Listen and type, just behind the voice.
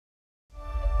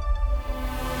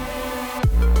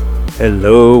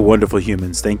Hello, wonderful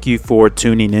humans. Thank you for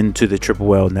tuning in to the Triple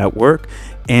Whale Network.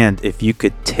 And if you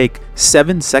could take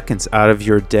 7 seconds out of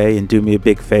your day and do me a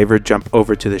big favor, jump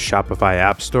over to the Shopify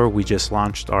App Store. We just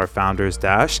launched our Founders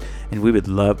Dash, and we would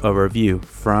love a review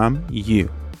from you.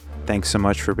 Thanks so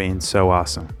much for being so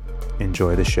awesome.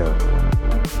 Enjoy the show.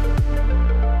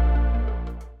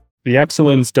 The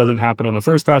excellence doesn't happen on the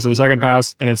first pass or the second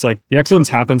pass. And it's like the excellence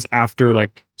happens after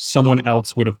like someone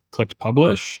else would have clicked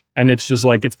publish. And it's just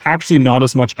like, it's actually not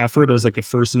as much effort as like the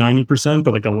first 90%,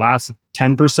 but like the last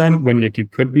 10% when like you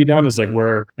could be done is like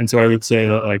where, and so I would say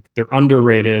that like they're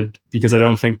underrated because I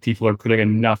don't think people are putting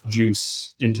enough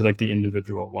juice into like the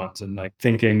individual ones and like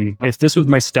thinking, if this was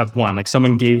my step one, like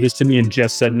someone gave this to me and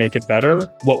just said, make it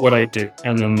better, what would I do?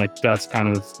 And then like, that's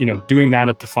kind of, doing that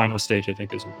at the final stage, I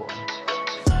think is important.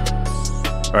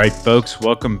 All right, folks,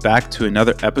 welcome back to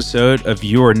another episode of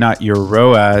You're Not Your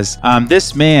ROAS.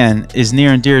 This man is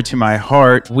near and dear to my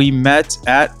heart. We met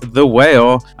at The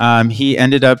Whale. He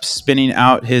ended up spinning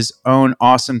out his own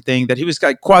awesome thing that he was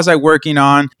like quasi working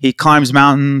on. He climbs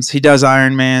mountains. He does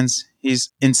Ironmans. He's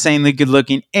insanely good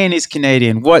looking and he's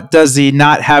Canadian. What does he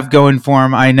not have going for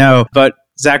him? I know. But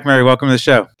Zach Murray, welcome to the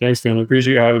show. Thanks, man. I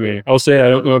appreciate you having me. I'll say I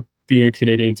don't know if being a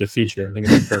Canadian is a feature. I think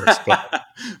it's a first. But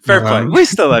fair play. We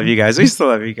still love you guys. We still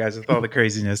love you guys with all the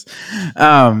craziness.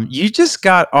 You just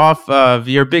got off of,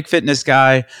 you're a big fitness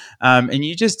guy, and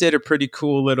you just did a pretty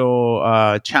cool little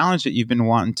challenge that you've been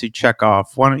wanting to check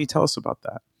off. Why don't you tell us about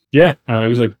that? Yeah, it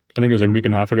was like, I think it was like a week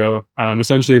and a half ago.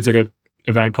 Essentially, it's like a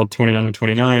event called 29 to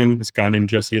 29. This guy named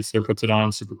Jesse Itzler puts it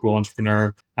on, super cool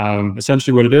entrepreneur.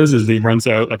 Essentially what it is he runs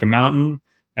out like a mountain,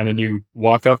 and then you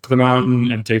walk up to the mountain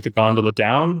and take the gondola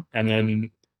down. And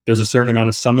then there's a certain amount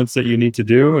of summits that you need to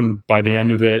do. And by the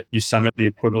end of it, you summit the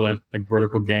equivalent like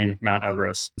vertical gain of Mount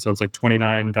Everest. So it's like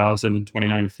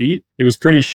 29,029 feet. It was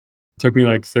pretty It took me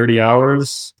like 30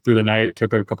 hours through the night.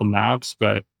 Took a couple naps,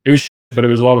 but it was but it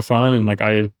was a lot of fun. And like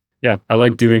I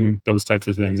like doing those types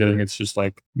of things. I think it's just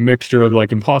like mixture of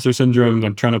like imposter syndrome,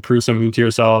 like trying to prove something to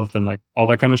yourself and like all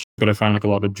that kind of shit. But I find like a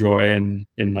lot of joy in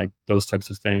like those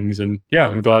types of things. And yeah,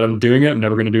 I'm glad I'm doing it. I'm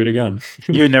never going to do it again.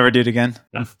 You would never do it again?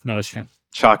 No, not a chance.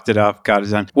 Chalked it up, got it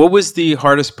done. What was the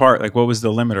hardest part? Like, what was the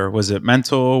limiter? Was it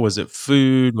mental? Was it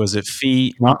food? Was it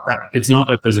feet? It's not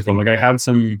that physical. Like I had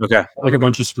like a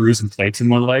bunch of screws and plates in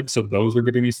one leg. So those were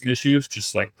giving me some issues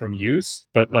just like from use.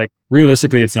 But like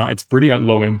realistically, it's pretty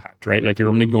low impact, right? Like you're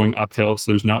only going uphill.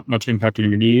 So there's not much impact on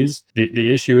your knees.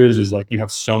 The issue is like you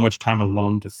have so much time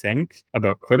alone to think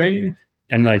about quitting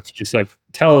and like just like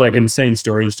tell like insane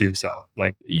stories to yourself.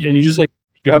 Like, and you just like,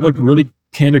 you have like really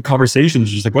candid conversations,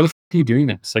 just like, what the f are you doing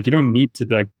this? Like, you don't need to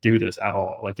like do this at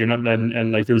all. Like, you're not,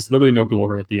 and like, there's literally no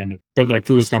glory at the end of it. But like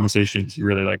through those conversations, you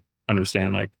really like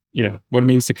understand like, what it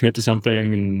means to commit to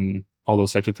something and all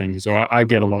those types of things. So I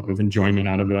get a lot of enjoyment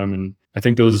out of them. And I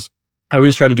think I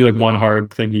always try to do like one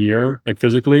hard thing a year, like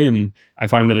physically. And I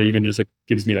find that it even just like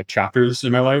gives me like chapters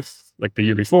in my life. Like the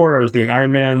year before I was doing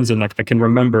Ironmans and like I can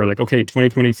remember like, okay,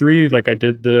 2023, like I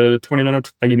did the 29,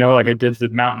 like I did the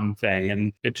mountain thing,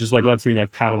 and it just like lets me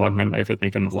like catalog my life, I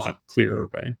think, in a lot clearer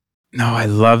way. No, I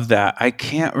love that. I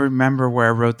can't remember where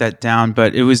I wrote that down,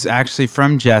 but it was actually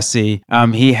from Jesse.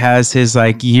 He has his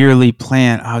like yearly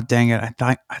plan. Oh, dang it. I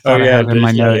thought I had it in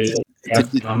my notes.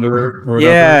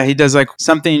 Yeah, he does like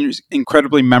something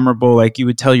incredibly memorable, like you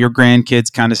would tell your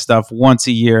grandkids kind of stuff once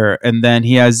a year. And then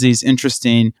he has these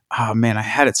interesting, oh man, I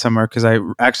had it somewhere because I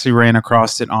actually ran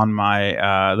across it on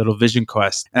my little vision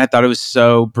quest. And I thought it was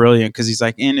so brilliant because he's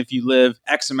like, and if you live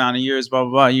X amount of years, blah,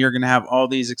 blah, blah, you're going to have all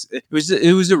these. It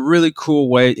was a really cool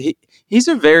way. He's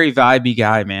a very vibey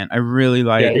guy, man. I really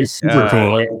like it. He's super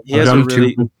cool. Like, he has a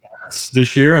really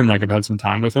this year, and like I've had some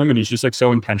time with him, and he's just like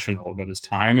so intentional about his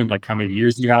time and like how many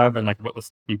years you have and like what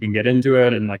you can get into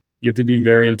it, and like you have to be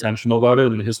very intentional about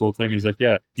it. And his whole thing is like,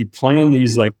 yeah, you plan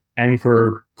these like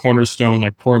anchor cornerstone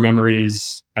like core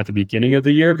memories at the beginning of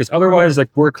the year, because otherwise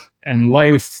like work and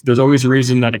life, there's always a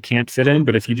reason that it can't fit in.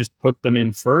 But if you just put them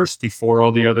in first before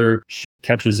all the other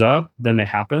catches up, then they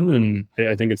happen. And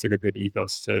I think it's like a good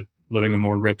ethos to living a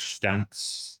more rich,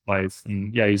 dense life.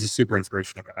 And yeah, he's a super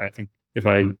inspirational guy. I think if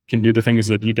I can do the things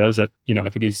that he does, that, I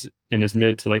think he's in his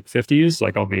mid to late 50s,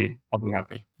 like I'll be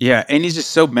happy. Yeah. And he's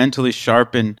just so mentally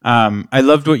sharp. And I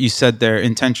loved what you said there,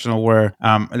 intentional, where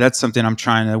that's something I'm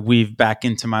trying to weave back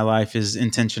into my life is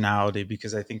intentionality,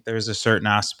 because I think there's a certain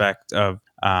aspect of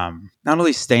not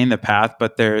only staying the path,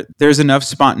 but there's enough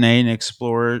spontaneity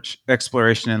and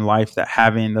exploration in life that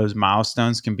having those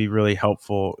milestones can be really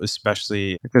helpful,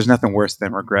 especially if there's nothing worse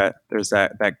than regret. There's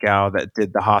that gal that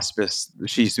did the hospice.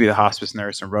 She used to be the hospice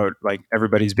nurse and wrote like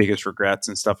everybody's biggest regrets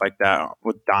and stuff like that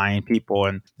with dying people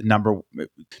and the number.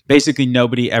 Basically,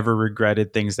 nobody ever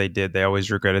regretted things they did. They always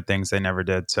regretted things they never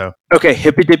did. So, okay,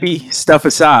 hippy dippy stuff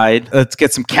aside, let's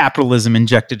get some capitalism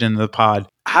injected into the pod.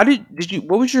 How did you?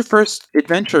 What was your first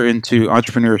adventure into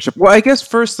entrepreneurship? Well, I guess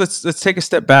first let's take a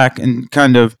step back and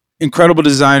kind of incredible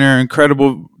designer,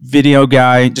 incredible video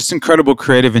guy, just incredible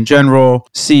creative in general,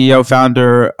 CEO,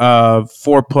 founder of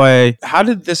Foreplay. How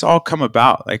did this all come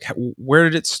about? Like, where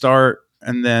did it start?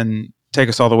 And then take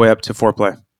us all the way up to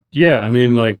Foreplay. Yeah, I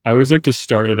mean, like, I always like to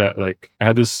start it at, like,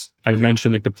 I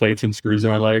mentioned like the plates and screws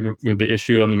in my leg with the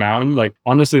issue on the mountain. Like,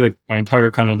 honestly, like my entire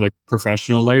kind of like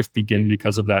professional life began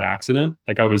because of that accident.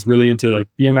 Like, I was really into like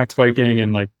BMX biking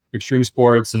and like extreme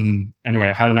sports. And anyway,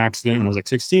 I had an accident when I was like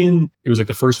 16. It was like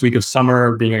the first week of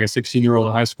summer, being like a 16-year-old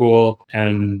in high school.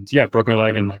 And yeah, broke my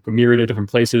leg in like a myriad of different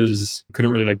places.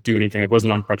 Couldn't really like do anything. It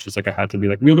wasn't on crutches. Like I had to be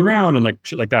like wheeled around and like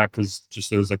shit like that because just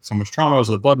there was like so much trauma.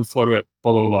 So the blood would flow to it,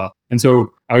 blah, blah, blah. And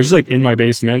so I was just like in my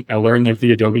basement. I learned like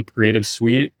the Adobe Creative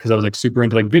Suite because I was like super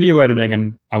into like video editing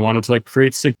and I wanted to like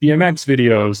create sick BMX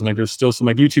videos. And like there's still some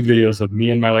like YouTube videos of me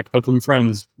and my like hoodlum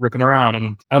friends ripping around.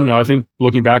 And I don't know, I think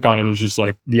looking back on it, it was just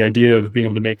like the idea of being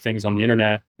able to make things on the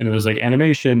internet. And it was like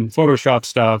animation, Photoshop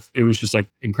stuff. It was just like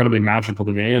incredibly magical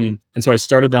to me. And so I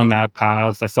started down that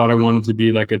path. I thought I wanted to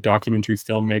be like a documentary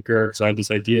filmmaker. So I had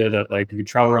this idea that like you could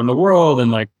travel around the world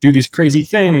and like do these crazy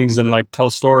things and like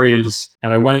tell stories.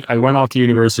 And I went off to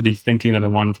university thinking that I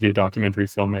wanted to be a documentary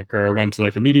filmmaker. I went to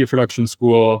like a media production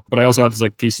school, but I also had this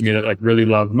like piece of me that like really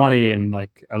loved money and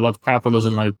like I love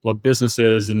capitalism, I love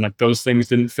businesses, and like those things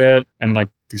didn't fit. And like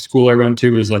the school I went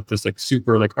to was like this like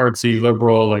super like artsy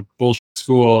liberal like bullshit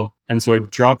school. And so I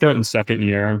dropped out in second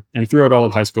year, and throughout all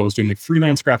of high school I was doing like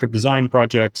freelance graphic design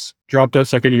projects. Dropped out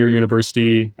second year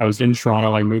university. I was in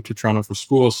Toronto. I moved to Toronto for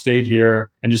school, stayed here,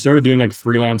 and just started doing like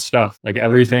freelance stuff, like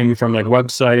everything from like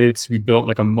websites. We built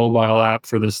like a mobile app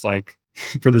for this like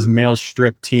for this mail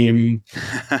strip team,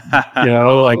 you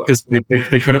know, like because they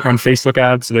couldn't run Facebook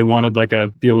ads, so they wanted like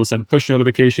be able to send push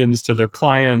notifications to their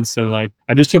clients. And like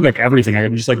I just took like everything. I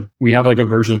just like we have like a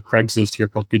version of Craigslist here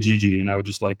called Kijiji, and I would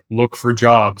just like look for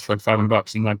jobs for like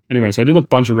 $500. And like anyway, so I did a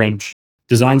bunch of range,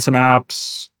 designed some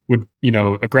apps, would, you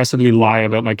know, aggressively lie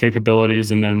about my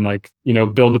capabilities, and then like, you know,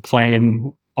 build a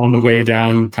plane on the way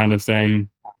down kind of thing.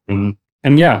 And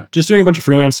yeah, just doing a bunch of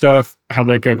freelance stuff. I had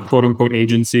like a quote unquote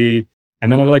agency.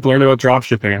 And then I like learned about drop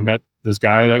shipping. I met this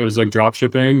guy that was like drop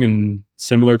shipping, and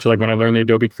similar to like when I learned the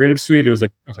Adobe Creative Suite, I was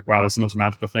like, wow, this is the most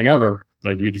magical thing ever.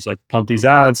 Like you just like pump these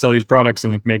ads, sell these products,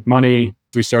 and like make money.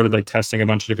 We started like testing a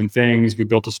bunch of different things. We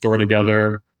built a store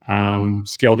together,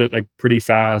 scaled it like pretty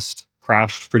fast,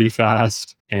 crashed pretty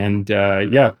fast. And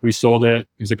yeah, we sold it.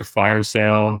 It was like a fire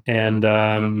sale.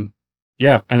 And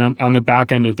yeah, and on the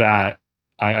back end of that,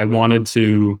 I wanted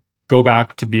to go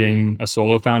back to being a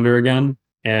solo founder again.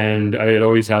 And I had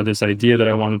always had this idea that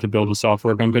I wanted to build a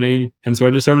software company. And so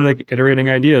I just started like iterating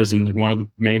ideas. And like, one of the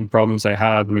main problems I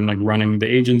had when like running the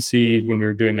agency, when we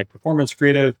were doing like performance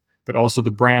creative, but also the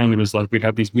brand, was like we'd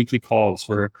have these weekly calls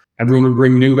where everyone would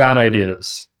bring new bad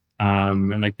ideas.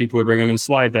 And like people would bring them in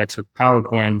slide decks or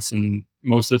PowerPoints. And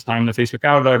most of the time the Facebook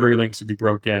ad library links would be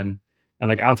broken. And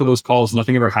like after those calls,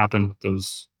 nothing ever happened with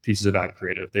those pieces of ad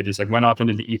creative. They just like went off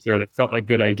into the ether that felt like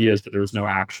good ideas, but there was no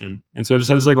action. And so I just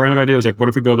had this like random idea. I was like, what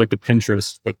if we build like the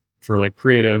Pinterest, but for like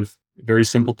creative, very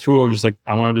simple tool. Just like,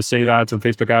 I wanted to save ads on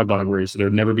Facebook ad library so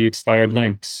there'd never be expired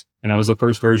links. And that was the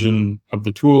first version of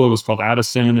the tool. It was called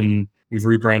Addison, and we've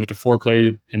rebranded to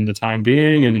Foreplay in the time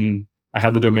being. And I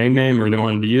had the domain name, or they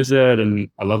wanted to use it, and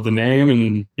I love the name.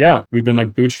 And yeah, we've been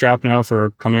like bootstrapped now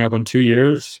for coming up on 2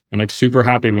 years, and like super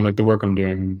happy with like the work I'm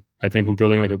doing. I think we're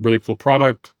building like a really cool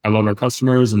product. I love our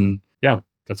customers, and yeah,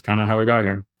 that's kind of how we got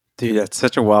here. Dude, that's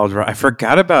such a wild ride. I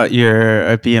forgot about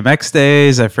your BMX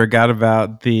days. I forgot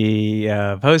about the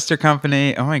poster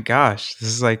company. Oh my gosh, this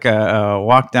is like a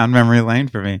walk down memory lane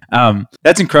for me.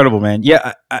 That's incredible, man.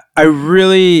 Yeah, I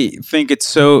really think it's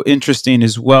so interesting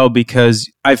as well,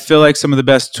 because I feel like some of the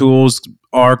best tools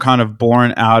are kind of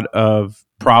born out of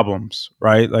problems,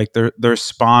 right? Like they're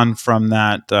spawned from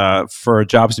that for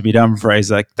jobs to be done phrase,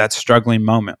 like that struggling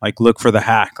moment. Like look for the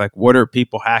hack. Like what are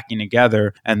people hacking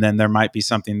together? And then there might be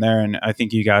something there. And I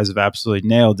think you guys have absolutely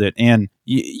nailed it. And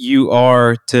you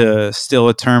are, to steal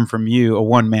a term from you, a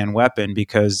one-man weapon,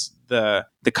 because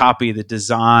the copy, the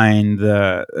design,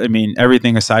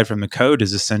 everything aside from the code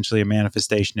is essentially a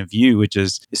manifestation of you, which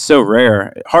is so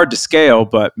rare, hard to scale,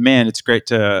 but man, it's great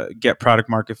to get product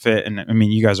market fit. And I mean,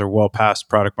 you guys are well past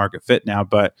product market fit now,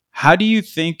 but how do you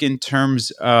think in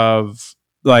terms of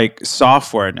like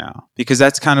software now, because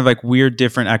that's kind of like weird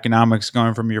different economics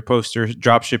going from your poster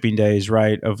drop shipping days,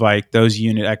 right, of like those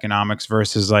unit economics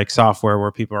versus like software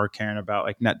where people are caring about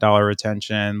like net dollar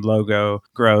retention, logo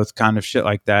growth, kind of shit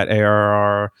like that,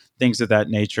 ARR, things of that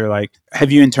nature. Like,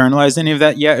 have you internalized any of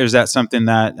that yet, or is that something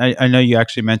that I know you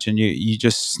actually mentioned you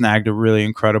just snagged a really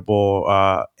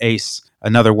incredible ACE,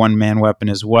 another one-man weapon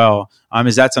as well.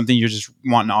 Is that something you're just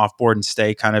wanting to offboard and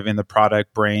stay kind of in the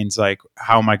product brains? Like,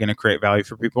 how am I going to create value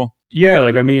for people? Yeah,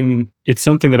 like, I mean, it's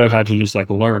something that I've had to just like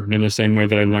learn in the same way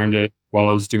that I learned it while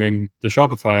I was doing the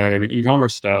Shopify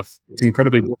e-commerce stuff. It's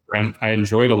incredibly different. I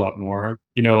enjoy it a lot more.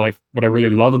 You know, like what I really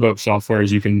love about software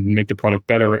is you can make the product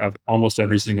better almost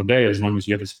every single day as long as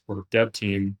you have a supportive dev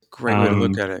team. Great way to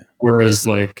look at it. Whereas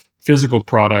like physical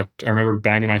product, I remember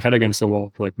banging my head against the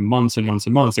wall for like months and months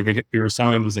and months. Like we were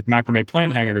selling these like macrame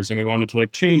plant hangers and we wanted to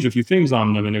like change a few things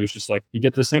on them. And it was just like, you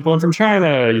get the sample in from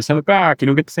China, you send it back, you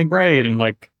don't get the thing right. And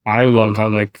like, I love how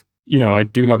like, you know, I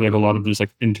do have like a lot of just like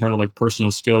internal like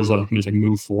personal skills that I can just like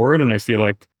move forward. And I feel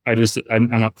like I'm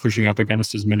not pushing up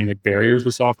against as many like barriers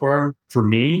with software for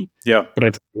me. Yeah. But I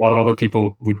think a lot of other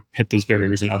people would hit those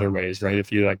barriers in other ways, right?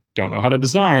 If you like don't know how to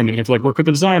design and you have to like work with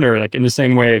a designer, like in the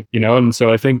same way, you know? And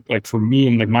so I think like for me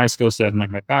and like my skill set and like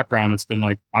my background, it's been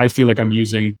like, I feel like I'm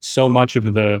using so much of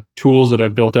the tools that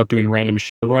I've built up doing random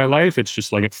shit in my life. It's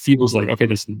just like, it feels like, okay,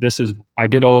 this is, I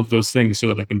did all of those things so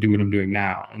that I can do what I'm doing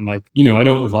now. And like, you know, I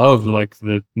don't love like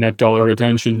the net dollar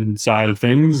retention side of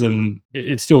things. And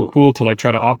it's still cool to like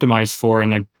try to optimize for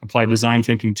and like apply design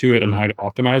thinking to it and how to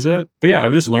optimize it. But yeah,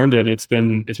 I've just learned it. It's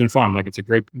been fun. Like it's a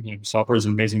great, you know, software is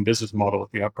an amazing business model if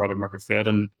you have product market fit.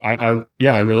 And I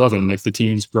really love it. And like the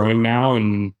team's growing now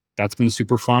and that's been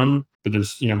super fun. But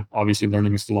there's, you know, obviously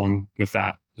learning is along with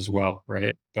that as well,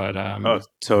 right? But oh,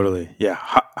 totally. Yeah.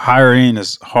 Hiring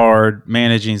is hard.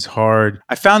 Managing is hard.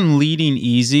 I found leading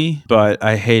easy, but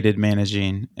I hated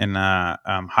managing, and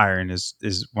hiring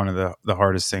is one of the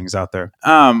hardest things out there.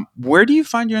 Where do you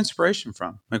find your inspiration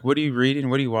from? Like, what are you reading?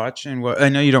 What are you watching? I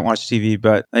know you don't watch TV,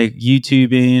 but like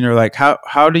YouTubing, or like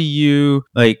how do you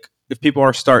like, if people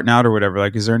are starting out or whatever,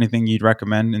 like, is there anything you'd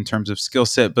recommend in terms of skill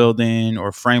set building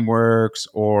or frameworks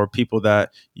or people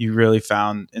that you really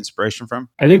found inspiration from?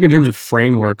 I think in terms of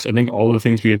frameworks, I think all the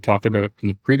things we had talked about in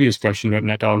the previous question about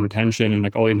net dollar retention and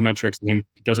like all these metrics, I think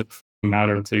it doesn't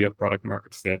matter until you have product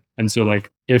market fit. And so like,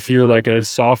 if you're like a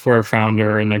software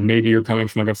founder and like maybe you're coming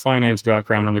from like a finance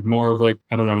background or like more of like,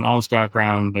 I don't know, an ops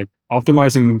background, like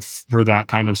optimizing for that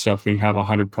kind of stuff when you have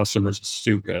 100 customers is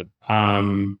stupid.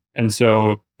 And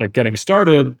so like getting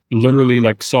started, literally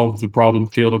like solve the problem,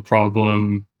 feel the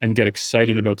problem, and get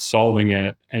excited about solving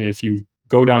it. And if you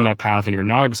go down that path and you're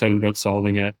not excited about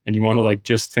solving it and you want to like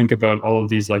just think about all of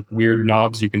these like weird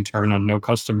knobs you can turn on no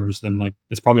customers, then like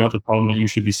it's probably not the problem that you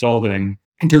should be solving.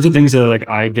 In terms of things that like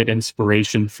I get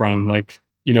inspiration from, like,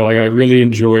 you know, like I really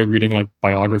enjoy reading like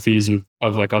biographies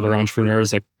of like other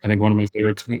entrepreneurs. Like I think one of my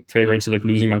favorites is like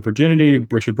Losing My Virginity,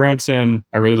 Richard Branson.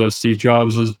 I really love Steve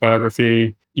Jobs'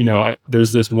 biography. You know,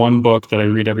 there's this one book that I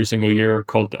read every single year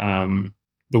called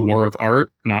The War of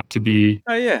Art, not to be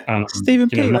Stephen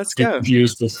P. Let's go.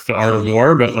 Confused with The Art of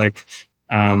War, but like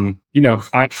you know,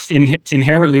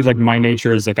 inherently like my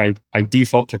nature is like I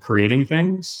default to creating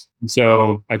things.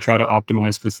 So I try to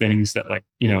optimize for things that like,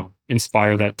 you know,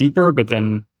 inspire that deeper, but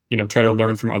then, you know, try to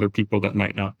learn from other people that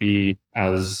might not be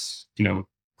as, you know,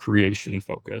 creation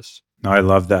focused. No, I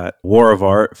love that. War of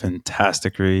Art,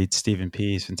 fantastic read. Stephen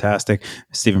P. is fantastic.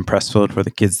 Steven Pressfield, for the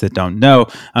kids that don't know.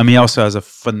 He also has a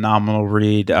phenomenal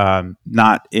read,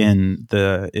 not in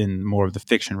more of the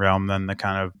fiction realm than the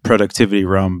kind of productivity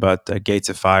realm, but Gates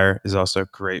of Fire is also a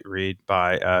great read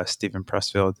by Steven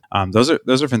Pressfield. Those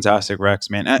are fantastic recs,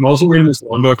 man. I'm also reading this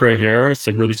one book right here. It's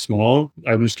like really small.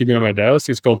 I'm just keeping it on my desk.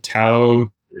 It's called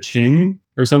Tao Ching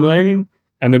or something.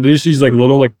 And then there's these like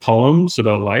little like poems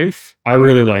about life. I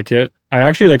really like it. I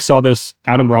actually like saw this,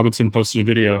 Adam Robinson posted a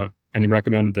video and he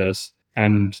recommended this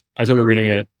and I started reading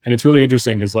it. And it's really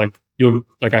interesting because like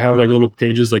I have like little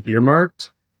pages like earmarked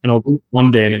and I'll read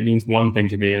one day and it means one thing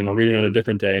to me and I'll read it on a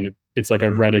different day and it's like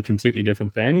I've read a completely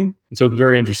different thing. And so it's a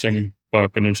very interesting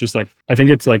book. And it's just like, I think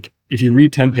it's like, if you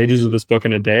read 10 pages of this book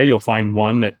in a day, you'll find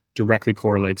one that directly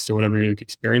correlates to whatever you're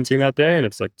experiencing that day. And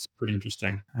it's like, it's pretty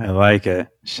interesting. I like it.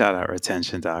 Shout out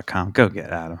retention.com. Go get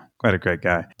Adam. Quite a great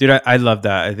guy. Dude, I love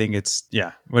that. I think it's,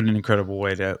 what an incredible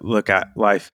way to look at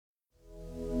life.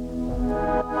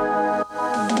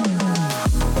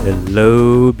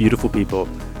 Hello, beautiful people.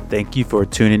 Thank you for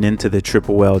tuning into the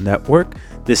Triple Whale Network.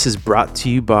 This is brought to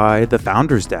you by the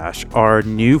Founders Dash, our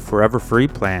new forever free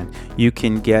plan. You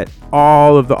can get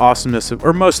all of the awesomeness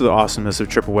or most of the awesomeness of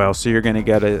Triple Whale. So you're going to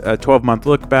get a 12-month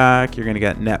look back. You're going to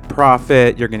get net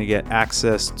profit. You're going to get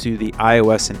access to the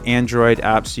iOS and Android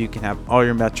apps so you can have all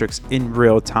your metrics in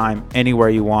real time anywhere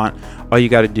you want. All you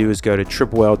got to do is go to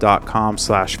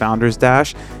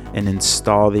triplewhale.com/foundersdash and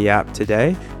install the app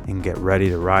today and get ready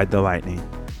to ride the lightning.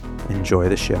 Enjoy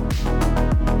the show.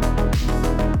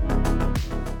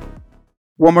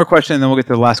 One more question, and then we'll get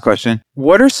to the last question.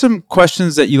 What are some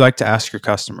questions that you like to ask your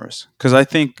customers? Because I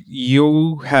think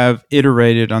you have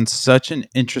iterated on such an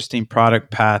interesting product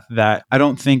path that I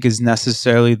don't think is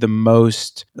necessarily the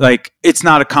most, it's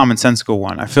not a commonsensical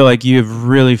one. I feel like you have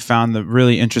really found the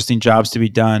really interesting jobs to be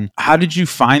done. How did you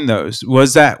find those?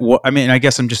 Was that, I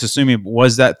guess I'm just assuming,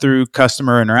 was that through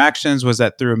customer interactions? Was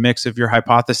that through a mix of your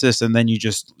hypothesis and then you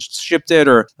just shipped it?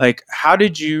 Or how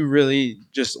did you really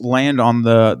just land on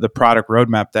the product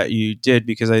roadmap that you did?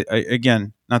 Because I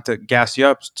again, not to gas you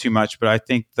up too much, but I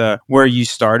think where you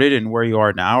started and where you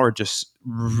are now are just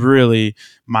really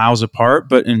miles apart,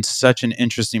 but in such an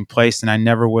interesting place. And I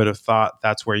never would have thought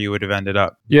that's where you would have ended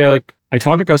up. Yeah, I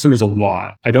talk to customers a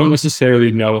lot. I don't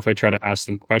necessarily know if I try to ask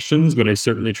them questions, but I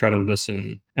certainly try to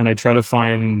listen, and I try to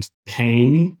find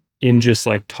pain in just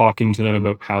talking to them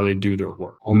about how they do their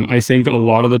work. I think a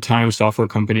lot of the time software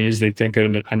companies, they think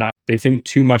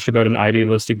too much about an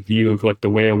idealistic view of the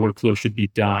way a workflow should be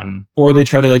done, or they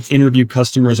try to interview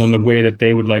customers on the way that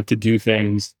they would like to do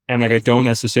things. And I don't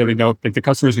necessarily know, the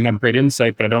customers can have great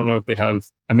insight, but I don't know if they have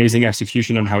amazing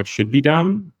execution on how it should be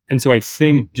done. And so I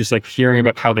think just hearing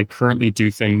about how they currently do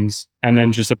things and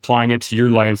then just applying it to your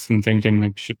life and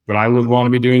thinking would I would want to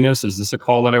be doing this? Is this a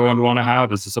call that I would want to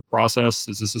have? Is this a process?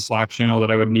 Is this a Slack channel that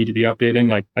I would need to be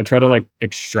updating? I try to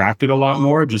extract it a lot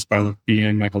more just by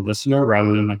being a listener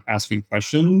rather than asking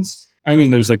questions. I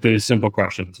mean, there's these simple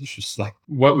questions. It's just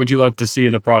what would you love to see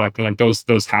in the product? And those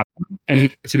happen.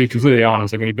 And to be completely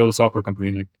honest, when you build a software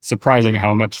company, surprising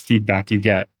how much feedback you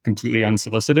get completely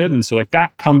unsolicited. And so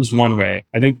that comes one way.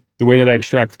 I think the way that I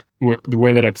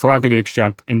proactively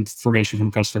extract information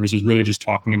from customers is really just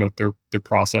talking about their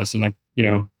process. And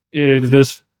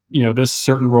this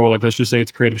certain role, let's just say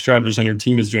it's creative strategist on your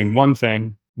team is doing one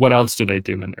thing. What else do they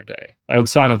do in their day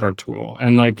outside of our tool?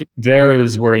 And there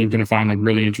is where you can find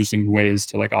really interesting ways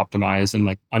to optimize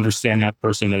and understand that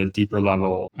person at a deeper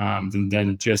level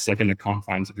than just in the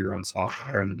confines of your own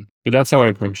software. But that's how I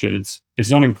approach it. It's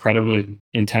not incredibly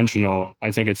intentional.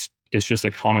 I think it's just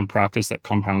a common practice that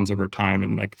compounds over time.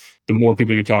 And the more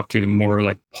people you talk to, the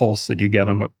more pulse that you get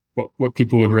on what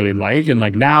people would really like. And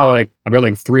now I've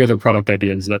got 3 other product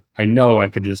ideas that I know I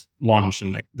could just launch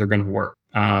and they're going to work.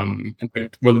 And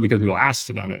it wasn't because people asked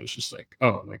for them. It was just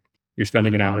you're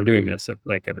spending an hour doing this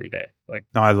every day.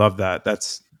 No, I love that.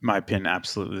 That's my opinion.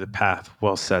 Absolutely the path.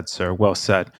 Well said, sir. Well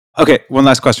said. Okay. One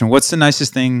last question. What's the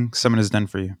nicest thing someone has done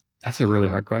for you? That's a really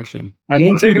hard question. I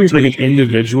don't think it was an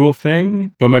individual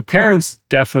thing, but my parents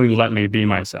definitely let me be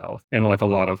myself in a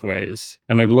lot of ways.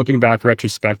 And looking back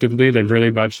retrospectively, they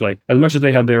really much as much as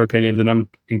they had their opinions, and I'm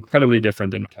incredibly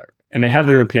different than my, and they had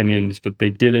their opinions, but they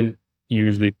didn't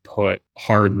usually put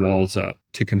hard walls up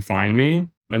to confine me.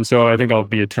 And so I think I'll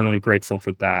be eternally grateful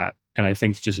for that. And I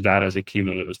think just that as a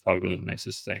cumulative is probably the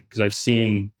nicest thing, because I've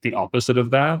seen the opposite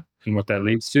of that and what that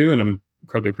leads to. And I'm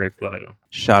incredibly grateful that I don't.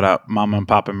 Shout out Mama and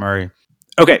Papa Murray.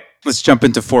 Okay, let's jump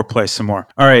into foreplay some more.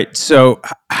 All right, so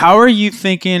how are you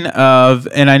thinking of,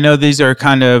 and I know these are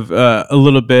kind of a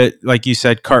little bit, like you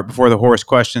said, cart before the horse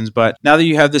questions, but now that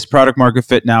you have this product market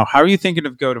fit now, how are you thinking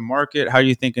of go to market? How are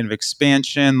you thinking of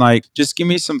expansion? Just give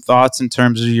me some thoughts in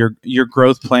terms of your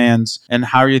growth plans, and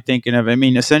how are you thinking of,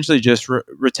 essentially just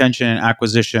retention and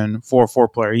acquisition for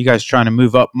foreplay. Are you guys trying to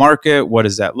move up market? What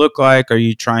does that look like? Are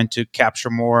you trying to capture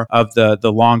more of the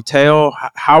long tail?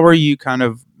 How are you kind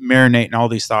of marinating all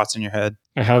these thoughts in your head?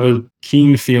 I have a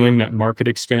keen feeling that market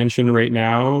expansion right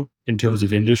now, in terms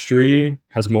of industry,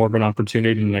 has more of an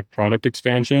opportunity than product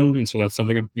expansion. And so that's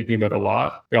something I'm thinking about a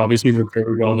lot. Obviously, we're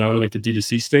very well known the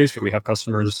D2C space, but we have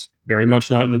customers very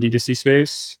much not in the D2C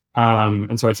space.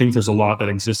 And so I think there's a lot that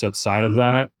exists outside of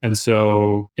that. And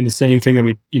so in the same thing that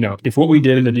we, if what we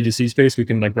did in the D2C space, we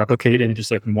can replicate in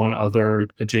just one other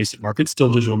adjacent market,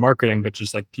 still digital marketing, but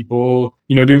just people,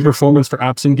 doing performance for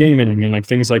apps and gaming and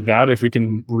things like that. If we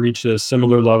can reach a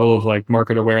similar level of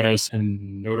market awareness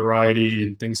and notoriety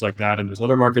and things like that in those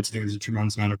other markets, I think there's a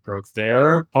tremendous amount of growth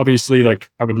there. Obviously,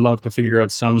 I would love to figure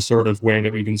out some sort of way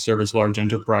that we can service large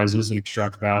enterprises and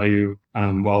extract value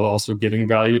while also giving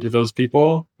value to those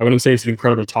people. I wouldn't say it's an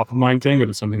incredible top of mind thing, but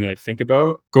it's something that I think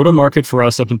about. Go to market for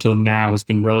us up until now has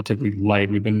been relatively light.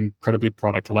 We've been incredibly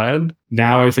product led.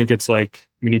 Now I think it's like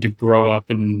we need to grow up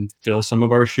and fill some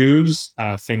of our shoes,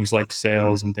 things like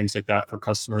sales and things like that for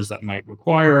customers that might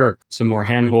require some more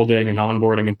handholding and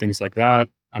onboarding and things like that.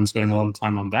 I'm spending a lot of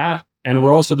time on that. And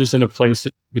we're also just in a place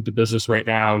with the business right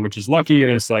now, which is lucky.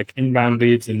 And it's like inbound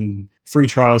leads and free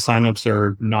trial signups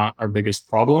are not our biggest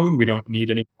problem. We don't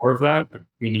need any more of that.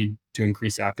 We need to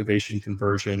increase activation,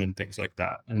 conversion, and things like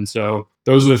that. And so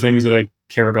those are the things that I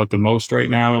care about the most right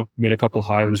now. Made a couple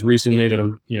hires recently that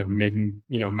are, making,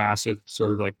 massive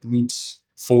sort of like leaps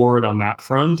forward on that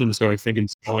front. And so I think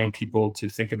installing people to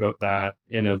think about that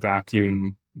in a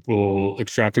vacuum will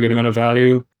extract a good amount of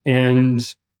value.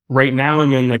 And right now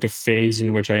I'm in like a phase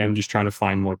in which I am just trying to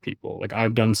find more people. Like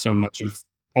I've done so much of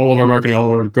all of our marketing,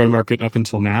 all of our go-to-market up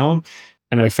until now.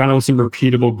 And I found some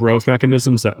repeatable growth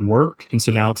mechanisms that work. And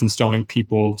so now it's installing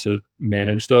people to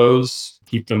manage those,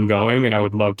 keep them going. And I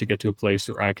would love to get to a place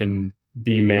where I can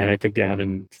be manic again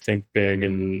and think big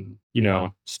and,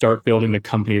 start building the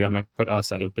company that might put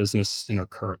us out of business in our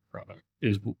current product.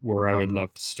 Is where I would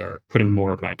love to start putting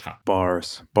more of my time.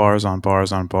 Bars on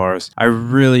bars on bars. I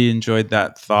really enjoyed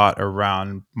that thought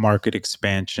around market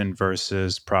expansion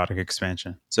versus product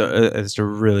expansion. So it's a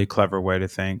really clever way to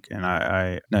think. And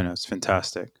it's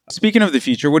fantastic. Speaking of the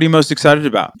future, what are you most excited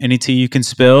about? Any tea you can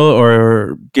spill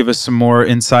or give us some more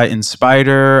insight in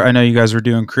Spider? I know you guys were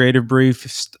doing creative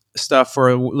brief stuff for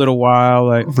a little while.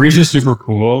 Like Brief is super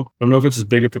cool. I don't know if it's as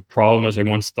big of a problem as I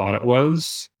once thought it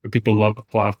was, but people love the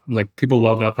platform. Like people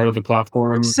love that part of the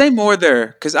platform. Say more there,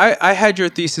 because I had your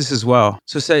thesis as well.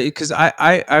 So say, because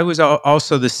I was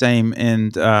also the same.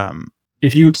 And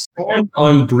if you expand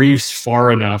on briefs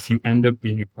far enough, you end up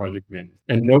being a project manager,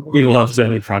 and nobody loves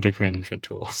any project management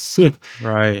tools.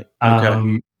 Right.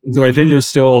 Okay. So I think there's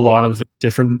still a lot of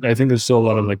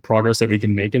like progress that we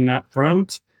can make in that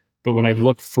front. But when I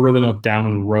look further enough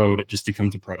down the road, it just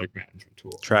becomes a project management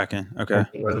tool. Tracking. Okay.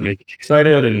 It doesn't make me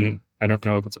excited. And I don't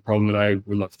know if it's a problem that I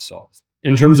would love to solve.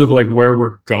 In terms of like where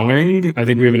we're going, I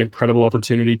think we have an incredible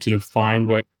opportunity to define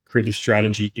what creative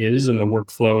strategy is and the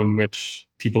workflow in which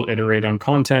people iterate on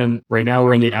content. Right now,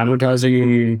 we're in the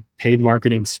advertising, paid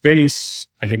marketing space.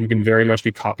 I think we can very much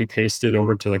be copy pasted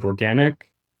over to like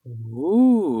organic.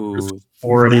 Ooh, there's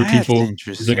already people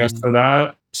using us for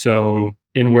that. So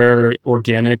in where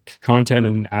organic content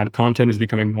and ad content is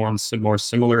becoming more and more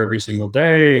similar every single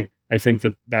day, I think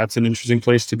that that's an interesting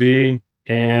place to be.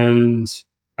 And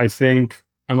I think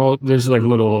there's like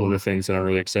little other things that I'm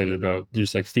really excited about,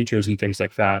 just like features and things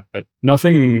like that, but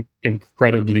nothing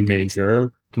incredibly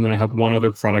major. And then I have one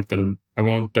other product that I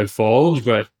won't divulge,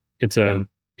 but it's a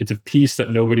piece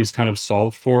that nobody's kind of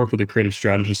solved for the creative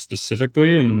strategist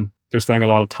specifically. And they're spending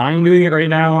a lot of time doing it right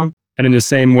now. And in the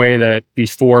same way that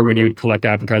before, when you would collect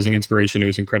advertising inspiration, it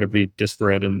was incredibly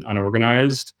disparate and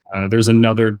unorganized. There's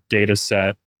another data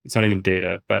set. It's not even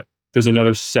data, but there's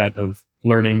another set of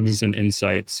learnings and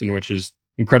insights in which is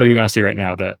incredibly messy right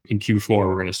now that in Q4,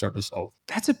 we're going to start to solve.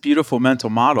 That's a beautiful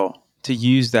mental model to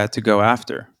use that to go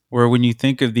after. Where when you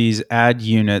think of these ad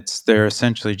units, they're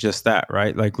essentially just that,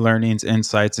 right? Like learnings,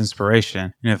 insights,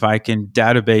 inspiration. And if I can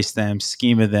database them,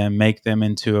 schema them, make them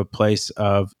into a place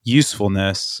of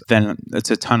usefulness, then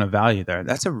it's a ton of value there.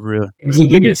 That's the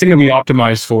biggest thing that we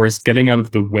optimize for is getting out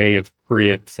of the way of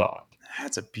creative thought.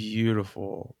 That's a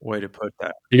beautiful way to put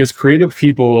that. Because creative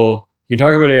people, you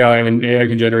talk about AI and AI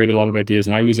can generate a lot of ideas,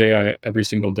 and I use AI every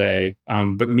single day.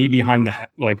 But me behind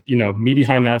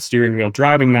that steering wheel,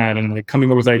 driving that and like coming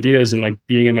up with ideas and like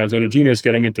being in that zone of genius,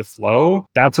 getting into flow,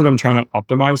 that's what I'm trying to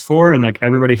optimize for. And like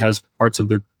everybody has parts of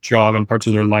their job and parts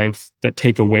of their life that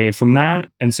take away from that.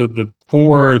 And so the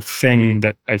core thing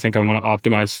that I think I want to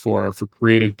optimize for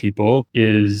creative people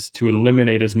is to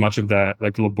eliminate as much of that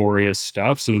like laborious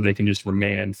stuff so that they can just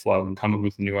remain in flow and come up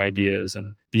with new ideas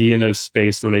and be in a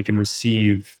space where they can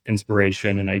receive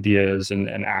inspiration and ideas and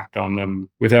act on them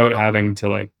without having to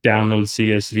like download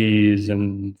CSVs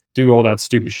and do all that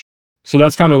stupid shit. So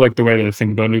that's kind of like the way that I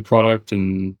think about a new product.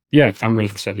 And yeah, I'm really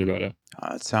excited about it.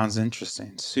 It sounds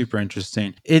interesting. Super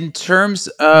interesting. In terms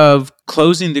of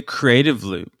closing the creative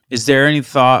loop, is there any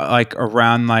thought like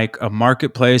around like a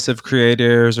marketplace of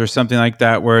creators or something like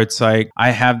that where it's like,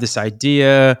 I have this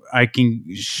idea, I can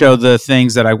show the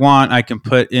things that I want, I can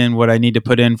put in what I need to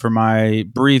put in for my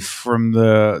brief from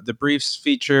the briefs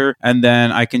feature, and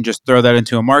then I can just throw that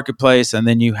into a marketplace, and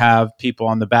then you have people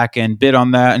on the back end bid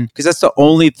on that. And because that's the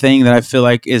only thing that I feel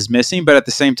like is missing, but at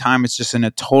the same time, it's just in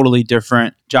a totally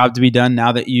different job to be done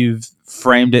now that you've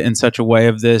framed it in such a way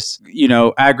of this,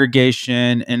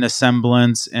 aggregation and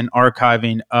assemblance and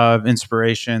archiving of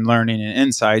inspiration, learning, and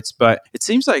insights. But it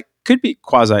seems like could be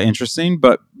quasi interesting,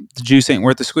 but the juice ain't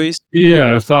worth the squeeze.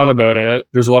 Yeah, I've thought about it.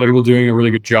 There's a lot of people doing a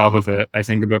really good job of it. I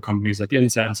think about companies like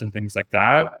Incense and things like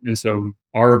that. And so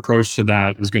our approach to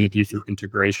that is going to be through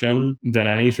integration than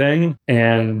anything.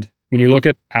 And when you look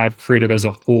at ad creative as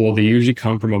a whole, they usually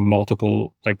come from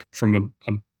from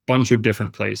a bunch of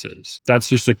different places. That's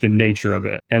just like the nature of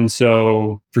it. And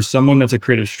so for someone that's a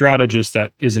creative strategist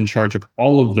that is in charge of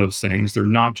all of those things, they're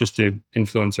not just an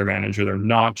influencer manager, they're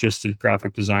not just a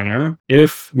graphic designer.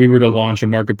 If we were to launch a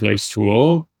marketplace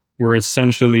tool, we're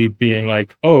essentially being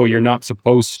like, oh, you're not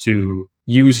supposed to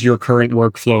use your current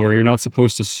workflow, or you're not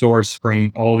supposed to source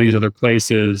from all these other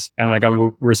places. And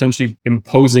we're essentially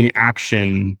imposing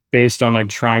action based on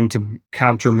trying to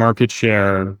capture market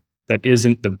share that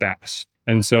isn't the best.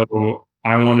 And so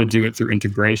I want to do it through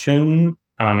integration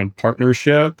and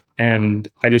partnership. And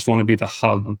I just want to be the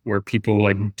hub where people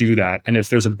do that. And if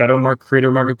there's a better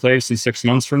creator marketplace in 6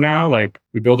 months from now,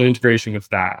 we build an integration with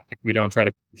that. We don't try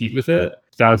to compete with it.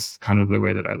 That's kind of the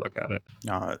way that I look at it.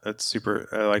 No, that's super.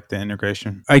 I like the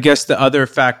integration. I guess the other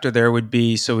factor there would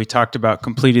be, so we talked about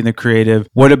completing the creative.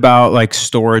 What about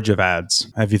storage of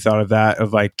ads? Have you thought of that,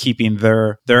 of keeping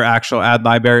their actual ad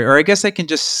library? Or I guess they can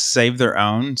just save their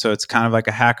own. So it's kind of like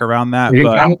a hack around that. They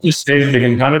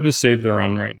can kind of just save their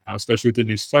own right now, especially with the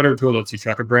new Slider tool. Lets you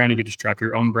track a brand. You can just track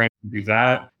your own brand and do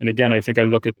that. And again, I think I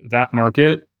look at that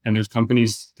market, and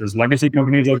there's legacy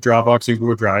companies like Dropbox and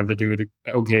Google Drive that do an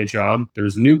okay job.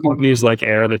 There's new companies like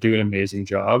Air that do an amazing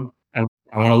job. And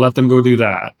I want to let them go do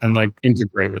that and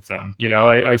integrate with them.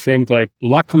 I think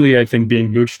luckily, I think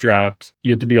being bootstrapped,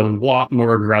 you have to be a lot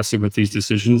more aggressive with these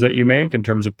decisions that you make in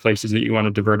terms of places that you want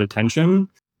to divert attention.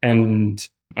 And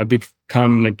I've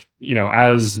become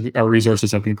as our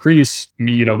resources have increased,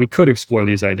 we could explore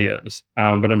these ideas.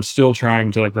 But I'm still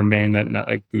trying to remain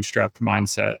that bootstrap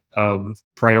mindset of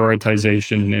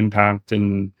prioritization and impact,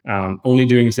 and only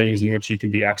doing things in which you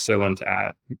can be excellent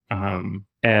at.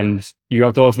 And you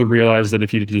have to also realize that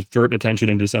if you divert attention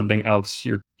into something else,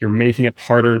 you're making it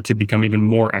harder to become even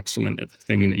more excellent at the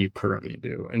thing that you currently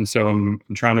do. And so I'm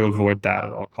trying to avoid that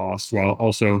at all costs, while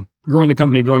also growing the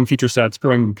company, growing feature sets,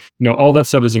 growing, all that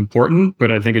stuff is important,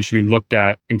 but I think it should be looked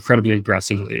at incredibly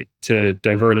aggressively to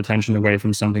divert attention away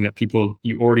from something that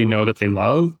you already know that they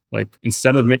love.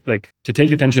 Instead of to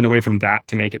take attention away from that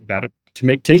to make it better,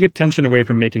 take attention away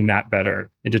from making that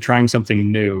better into trying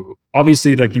something new.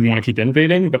 Obviously, you want to keep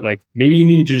innovating, but maybe you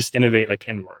need to just innovate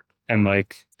inward. And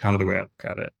kind of the way I look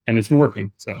at it. And it's been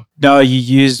working. So no, you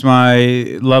used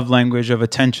my love language of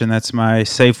attention. That's my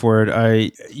safe word.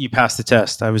 You passed the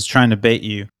test. I was trying to bait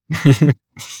you.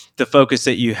 The focus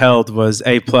that you held was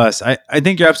A+. I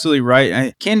think you're absolutely right.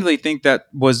 I candidly think that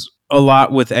was a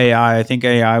lot with AI. I think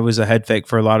AI was a head fake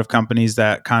for a lot of companies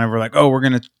that kind of were like, oh, we're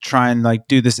going to try and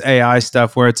do this AI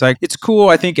stuff, where it's it's cool.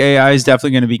 I think AI is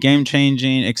definitely going to be game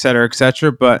changing, et cetera, et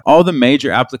cetera. But all the major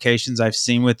applications I've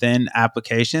seen within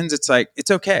applications, it's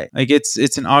it's okay.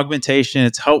 It's an augmentation.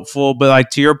 It's helpful. But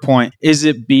to your point, is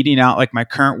it beating out my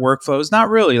current workflows? Not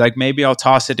really. Maybe I'll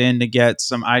toss it in to get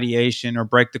some ideation or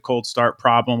break the cold start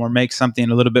problem or make something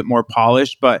a little bit more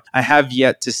polished. But I have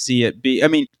yet to see it be. I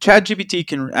mean, ChatGPT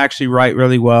can actually write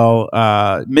really well.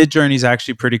 Midjourney is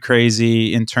actually pretty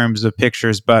crazy in terms of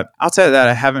pictures, but outside of that,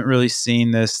 I haven't really seen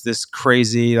this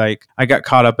crazy. I got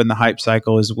caught up in the hype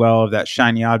cycle as well of that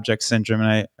shiny object syndrome,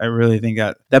 and I really think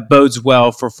that bodes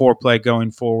well for Foreplay going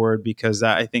forward, because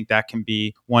I think that can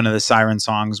be one of the siren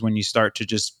songs when you start to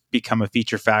just become a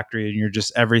feature factory and you're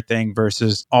just everything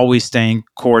versus always staying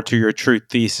core to your true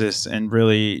thesis and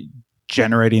really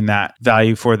generating that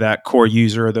value for that core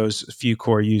user or those few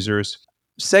core users.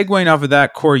 Segueing off of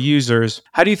that, core users,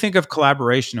 how do you think of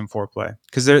collaboration in Foreplay?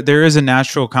 Because there is a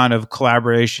natural kind of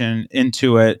collaboration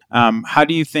into it. How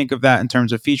do you think of that in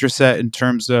terms of feature set, in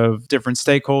terms of different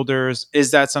stakeholders?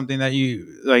 Is that something that you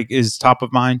is top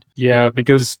of mind? Yeah,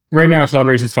 because right now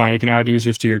collaboration is fine. You can add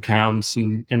users to your accounts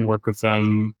and work with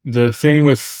them. The thing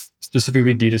with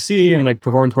specifically D2C and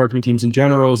performance marketing teams in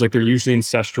general is they're usually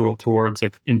ancestral towards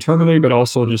internally, but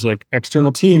also just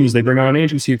external teams. They bring on an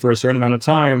agency for a certain amount of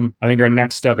time. I think our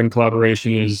next step in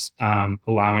collaboration is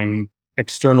allowing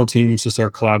external teams to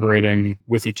start collaborating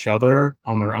with each other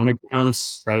on their own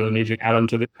accounts rather than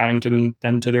adding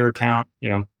them to their account.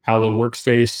 Hello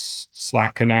Workspace,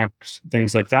 Slack Connect,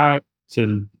 things like that. It's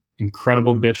an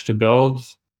incredible bitch to build.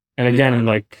 And again,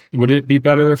 would it be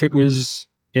better if it was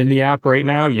in the app right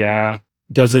now? Yeah.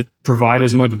 Does it provide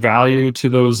as much value to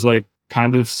those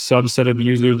kind of subset of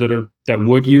users that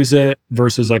would use it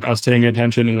versus like us paying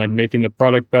attention and like making the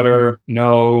product better?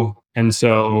 No. And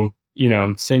so,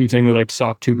 same thing with like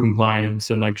SOC 2 compliance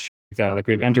and like that. Like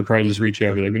we have enterprises reach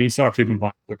out, like we need SOC 2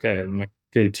 compliance. Okay. I'm like,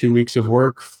 okay, 2 weeks of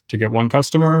work to get one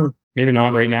customer. Maybe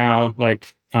not right now.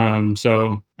 Like,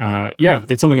 yeah,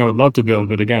 it's something I would love to build.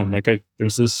 But again, like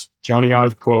there's this Johnny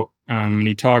Ive quote. And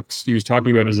he was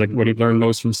talking about is like what he learned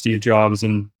most from Steve Jobs,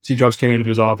 and Steve Jobs came into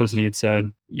his office and he had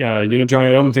said, yeah, Johnny,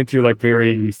 I don't think you're like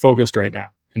very focused right now.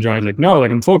 And Johnny's like, no,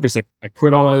 like I'm focused. Like I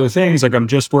quit all other things. Like I'm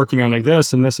just working on like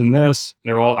this and this and this.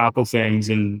 They're all Apple things.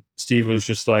 And Steve was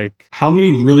just like, how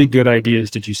many really good ideas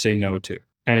did you say no to?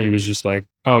 And he was just like,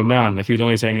 oh, none. Like he was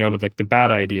only saying no to like the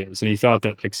bad ideas. And he thought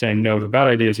that like saying no to bad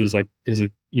ideas was like, is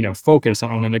it, focus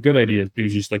on the good ideas. But he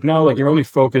was just like, no, like you're only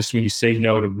focused when you say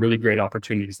no to really great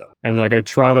opportunities though. And like I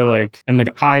try to like, and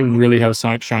like I really have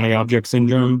shiny object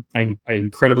syndrome. I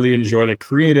incredibly enjoy like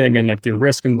creating and like the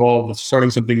risk involved with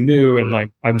starting something new. And like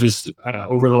I'm just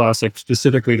over the last like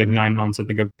specifically like 9 months, I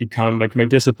think I've become like my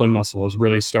discipline muscle has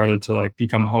really started to like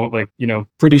become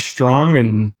pretty strong.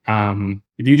 And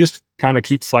if you just kind of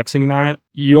keep flexing that,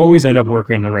 you always end up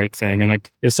working on the right thing. And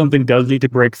like if something does need to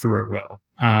break through, it will.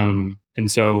 And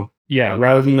so, yeah,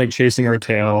 rather than like chasing our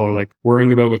tail or like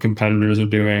worrying about what competitors are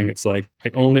doing, it's like I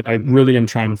really am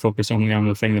trying to focus only on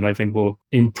the thing that I think will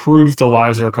improve the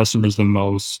lives of our customers the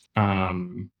most,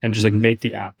 and just like make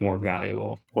the app more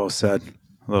valuable. Well said.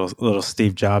 Little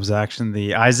Steve Jobs action.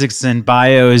 The Isaacson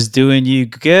bio is doing you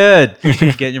good.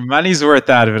 Getting your money's worth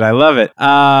out of it. I love it.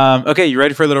 Okay, you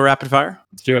ready for a little rapid fire?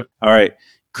 Let's do it. All right.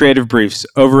 Creative briefs,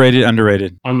 overrated,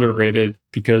 underrated? Underrated,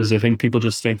 because I think people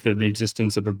just think that the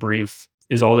existence of a brief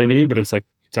is all they need, but it's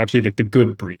actually like the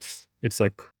good brief. It's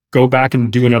like, go back and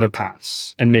do another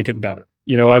pass and make it better.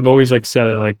 I've always like said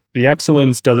it, like the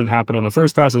excellence doesn't happen on the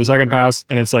first pass or the second pass.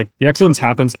 And it's like the excellence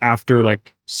happens after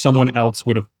like someone else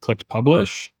would have clicked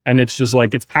publish. And it's just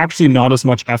like, it's actually not as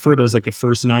much effort as like the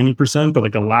first 90%, but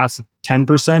like the last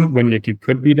 10% when like you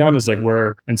could be done is like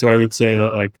where, and so I would say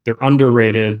that like they're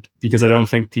underrated because I don't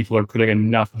think people are putting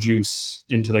enough juice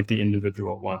into like the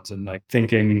individual ones and like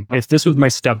thinking, if this was my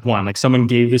step one, like someone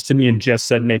gave this to me and just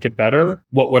said, make it better,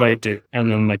 what would I do?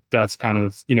 And then like, that's kind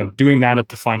of, doing that at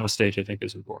the final stage, I think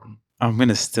is important. I'm going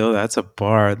to steal, that's a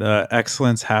bar. The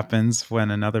excellence happens when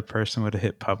another person would have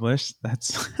hit publish.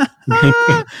 That's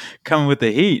coming with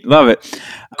the heat. Love it.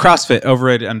 CrossFit,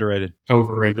 overrated, underrated?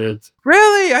 Overrated.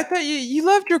 Really? I thought you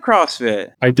loved your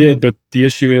CrossFit. I did, but the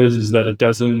issue is that it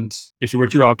doesn't, if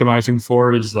what you're optimizing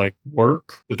for is like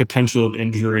work, the potential of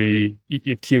injury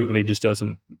acutely just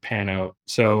doesn't pan out.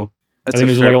 So I think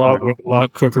there's like a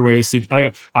lot quicker ways to,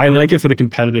 I like it for the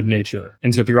competitive nature.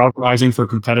 And so if you're optimizing for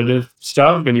competitive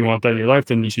stuff and you want that in your life,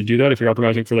 then you should do that. If you're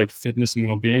optimizing for like fitness and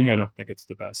well-being, I don't think it's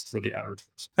the best for the average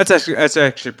person. That's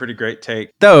actually a pretty great take.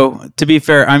 Though, to be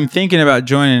fair, I'm thinking about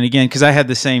joining again because I had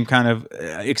the same kind of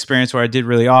experience where I did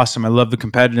really awesome. I love the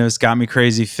competitiveness, got me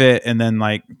crazy fit, and then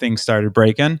like things started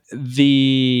breaking.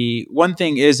 The one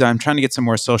thing is I'm trying to get some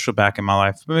more social back in my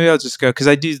life. Maybe I'll just go because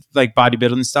I do like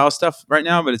bodybuilding style stuff right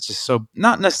now, but it's just so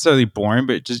not necessarily boring,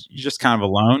 but you're just kind of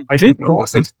alone. I think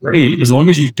CrossFit's great as long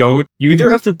as you either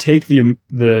have to take the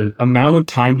amount of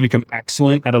time to become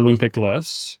excellent at Olympic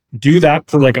lifts, do that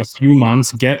for like a few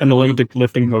months, get an Olympic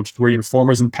lifting coach where your form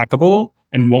is impeccable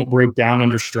and won't break down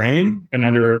under strain and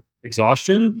under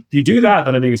exhaustion. If you do that,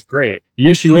 then I think it's great. The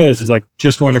issue is like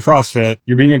just going to CrossFit,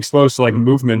 you're being exposed to like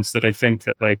movements that I think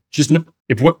that like just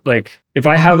if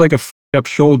I have like a up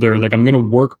shoulder, like I'm going to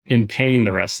work in pain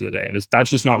the rest of the day. That's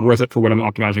just not worth it for what I'm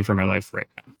optimizing for my life right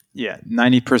now. Yeah,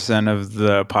 90% of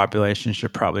the population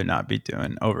should probably not be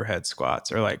doing overhead squats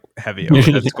or like heavy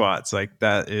overhead squats like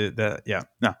that. Yeah,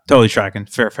 no, totally tracking.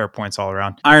 Fair points all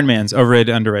around. Ironman's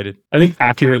overrated, underrated? I think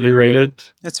accurately rated.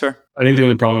 That's fair. I think the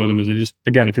only problem with them is they just,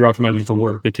 again, if you're optimizing for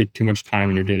work, they take too much time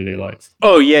in your day-to-day life.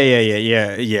 Oh,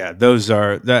 yeah.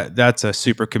 That's a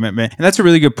super commitment. And that's a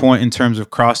really good point in terms of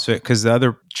CrossFit, because the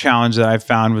other challenge that I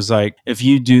found was like, if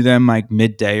you do them like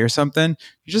midday or something,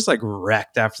 you're just like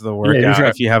wrecked after the workout. Yeah,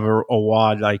 if you have a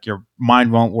WOD, like your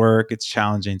mind won't work. It's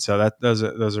challenging. So those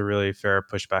are really fair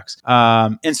pushbacks.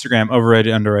 Instagram,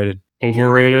 overrated, underrated?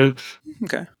 Overrated.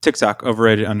 Okay. TikTok,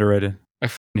 overrated, underrated? I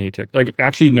hate TikTok. Like,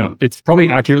 actually, no. It's probably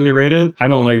accurately rated. I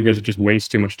don't like it because it just wastes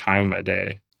too much time in my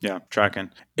day. Yeah, tracking.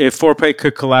 If 4Pay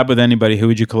could collab with anybody, who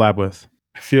would you collab with?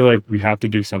 I feel like we have to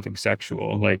do something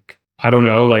sexual. Like, I don't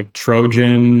know, like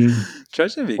Trojan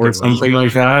would be or something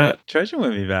like that. Trojan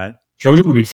would be bad. Trojan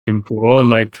would be fucking cool. And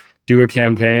like, do a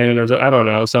campaign or I don't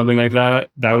know, something like that.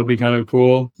 That would be kind of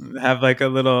cool. Have like a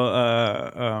little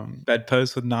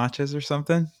bedpost with notches or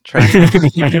something.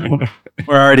 We're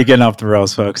already getting off the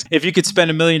rails, folks. If you could spend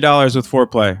 $1 million with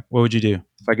Foreplay, what would you do?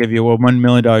 If I give you a $1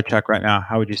 million check right now,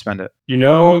 how would you spend it?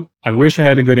 I wish I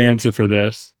had a good answer for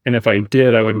this. And if I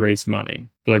did, I would raise money.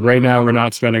 But like right now, we're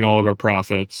not spending all of our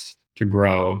profits to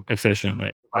grow efficiently.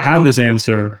 If I have this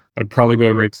answer, I'd probably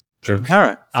go raise. All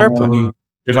right. Fair play.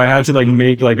 If I had to like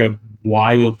make like a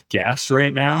wild guess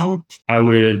right now, I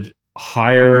would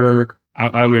hire,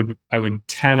 I would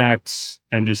 10x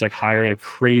and just like hire a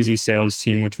crazy sales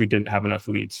team, which we didn't have enough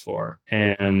leads for,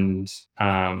 and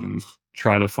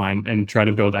try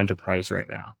to build enterprise right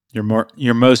now.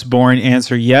 Your most boring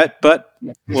answer yet, but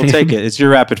we'll take it. It's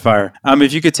your rapid fire.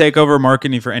 If you could take over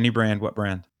marketing for any brand, what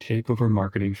brand? Take over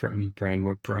marketing for any brand,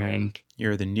 what brand?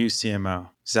 You're the new CMO,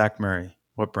 Zach Murray.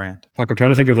 What brand? Fuck, I'm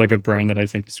trying to think of like a brand that I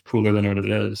think is cooler than what it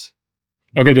is.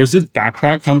 Okay, there's this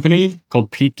backpack company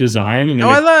called Peak Design. And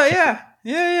Yeah,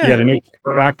 they make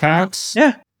backpacks.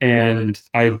 Yeah. And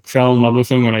I fell in love with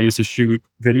them when I used to shoot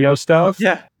video stuff.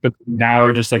 Yeah. But now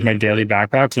they're just like my daily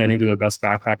backpacks, and I think they're the best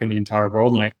backpack in the entire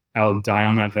world. And I'll die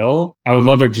on that hill. I would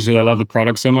love it just because I love the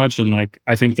product so much. And like,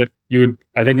 I think that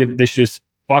they should just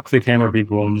fuck the camera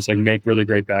people and just like make really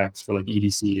great bags for like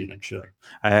EDC and shit.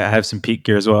 I have some Peak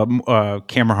gear as well.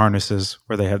 Camera harnesses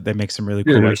where they make some really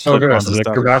cool stuff.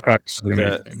 Backpacks.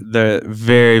 The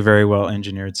very, very well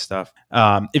engineered stuff.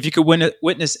 If you could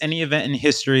witness any event in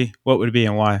history, what would it be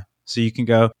and why? So you can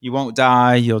go, you won't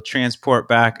die, you'll transport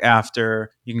back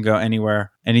after, you can go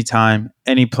anywhere, anytime,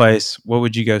 any place. What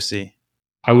would you go see?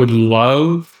 I would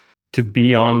love to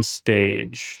be on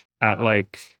stage at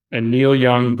like a Neil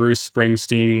Young, Bruce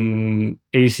Springsteen,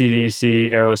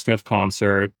 AC/DC, Aerosmith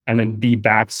concert, and then be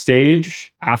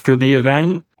backstage after the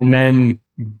event. And then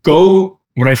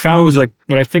what I found was like,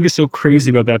 what I think is so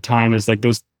crazy about that time is like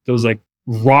those like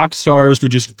rock stars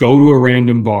would just go to a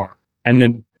random bar, and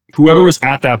then whoever was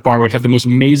at that bar would have the most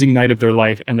amazing night of their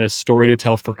life and a story to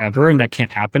tell forever. And that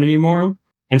can't happen anymore.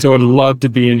 And so I'd love to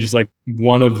be in just like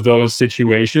one of those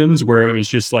situations where it was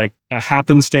just like a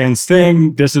happenstance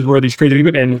thing. This is where these crazy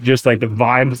people, and just like the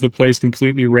vibe of the place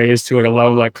completely raised to like a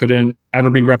level that couldn't ever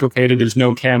be replicated. There's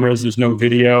no cameras, there's no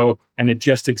video, and it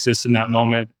just exists in that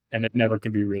moment, and it never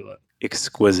can be relived.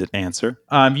 Exquisite answer.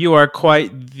 You are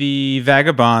quite the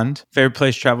vagabond. Favorite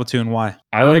place to travel to and why?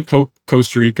 I like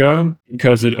Costa Rica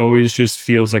because it always just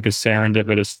feels like a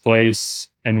serendipitous place.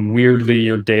 And weirdly,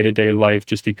 your day-to-day life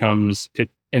just becomes it.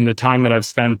 In the time that I've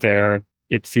spent there,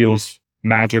 it feels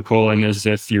magical and as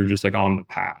if you're just like on the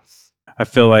path. I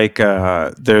feel like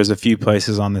there's a few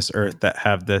places on this earth that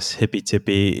have this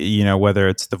hippy-tippy, whether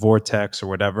it's the Vortex or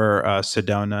whatever.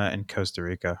 Sedona and Costa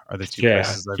Rica are the two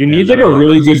places. You need like a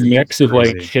really good mix of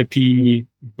like hippie,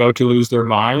 about to lose their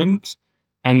mind,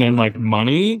 and then like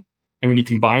money. And when you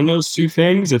combine those two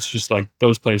things, it's just like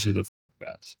those places are the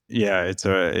best. Yeah,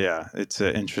 it's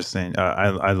interesting.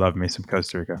 I love me some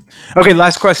Costa Rica. Okay,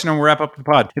 last question and we'll wrap up the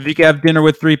pod. If you could have dinner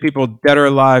with 3 people, dead or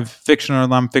alive, fictional or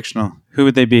non-fictional, who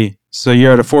would they be? So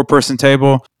you're at a 4-person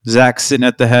table, Zach's sitting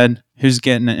at the head. Who's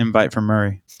getting an invite from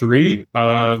Murray? 3,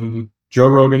 Joe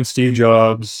Rogan, Steve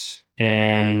Jobs,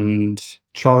 and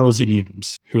Charles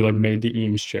Eames, who like made the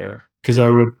Eames chair. Because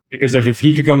like if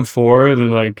he could come forward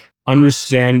and like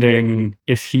understanding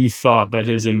if he thought that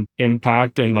his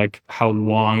impact and like how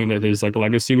long that his like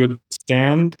legacy would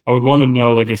stand, I would want to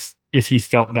know like if he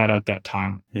felt that at that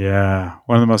time. Yeah,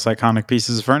 one of the most iconic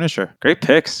pieces of furniture. Great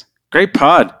picks. Great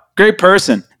pod. Great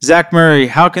person. Zach Murray,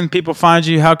 how can people find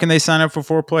you? How can they sign up for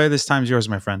Foreplay? This time's yours,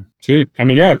 my friend. Sweet. I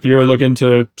mean, yeah, if you're looking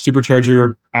to supercharge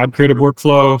your ad creative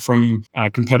workflow from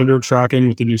competitor tracking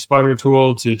with the new Spider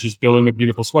tool to just building a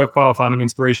beautiful swipe file, finding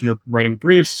inspiration, or writing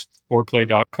briefs,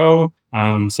 foreplay.co,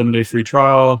 7-day free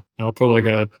trial. And I'll put like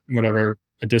a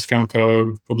discount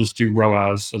code. We'll just do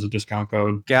ROAS as a discount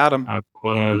code. Got him.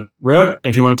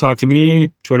 If you want to talk to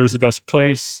me, Twitter's the best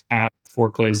place at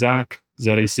ForePlayZach,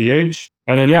 ZACH.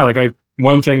 And then, yeah,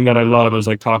 one thing that I love is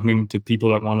like talking to people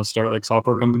that want to start like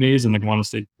software companies and like want to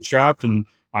stay strapped. And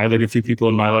I had like a few people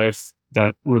in my life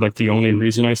that were like the only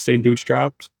reason I stayed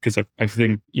bootstrapped, because I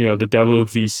think, the devil of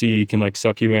VC can like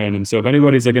suck you in. And so if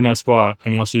anybody's like in that spot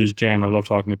and wants to just jam, I love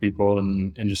talking to people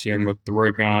and just hearing what they're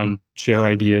working on, share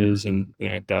ideas and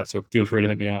like that. So feel free to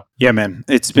hit me out. Yeah, man.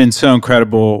 It's been so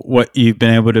incredible what you've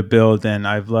been able to build, and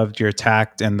I've loved your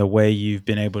tact and the way you've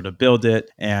been able to build it.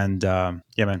 And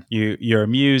yeah, man, you're a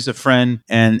muse, a friend,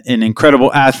 and an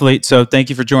incredible athlete. So thank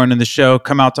you for joining the show.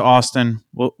 Come out to Austin.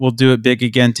 We'll do it big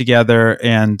again together.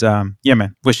 And yeah,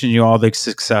 man, wishing you all the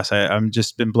success. I'm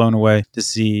just been been blown away to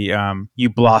see you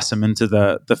blossom into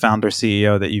the founder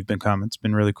CEO that you've become. It's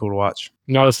been really cool to watch.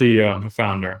 Not a CEO, I'm a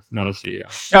founder, not a CEO.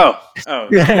 Oh. So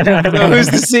who's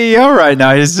the CEO right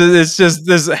now? It's just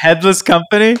this headless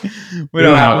company. We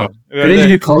don't have. I think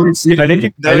you call him CEO.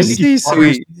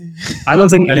 I don't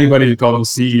think anybody should call him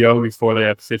CEO before they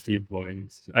have 50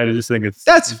 employees. I just think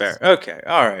that's fair. Okay,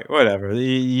 all right, whatever.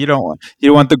 You don't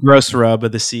want the gross rub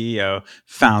of the CEO,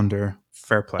 founder.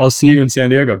 Fair play. I'll see you in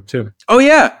San Diego too. Oh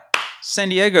yeah. San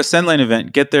Diego SendLane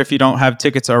event. Get there if you don't have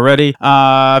tickets already.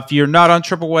 If you're not on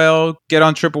Triple Whale, get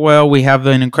on Triple Whale. We have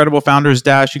an incredible Founders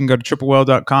Dash. You can go to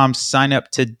triplewhale.com, sign up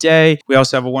today. We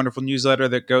also have a wonderful newsletter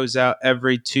that goes out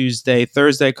every Tuesday,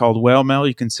 Thursday called Whale Mail.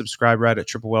 You can subscribe right at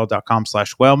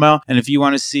triplewhale.com/whale mail. And if you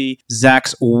want to see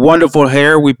Zach's wonderful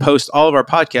hair, we post all of our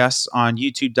podcasts on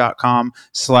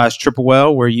youtube.com/Triple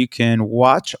Whale, where you can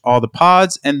watch all the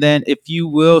pods. And then if you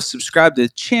will subscribe to the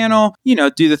channel,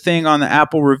 do the thing on the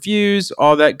Apple reviews,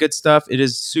 all that good stuff. It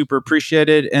is super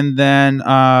appreciated. And then,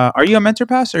 are you on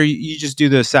MentorPass or you just do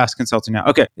the SaaS consulting now?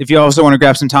 Okay. If you also want to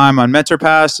grab some time on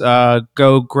MentorPass,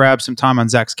 go grab some time on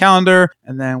Zach's calendar.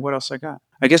 And then what else I got?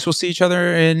 I guess we'll see each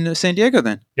other in San Diego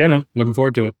then. Yeah, no, looking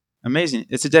forward to it. Amazing.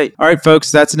 It's a date. All right, folks,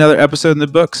 that's another episode in the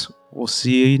books. We'll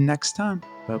see you next time.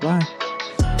 Bye-bye.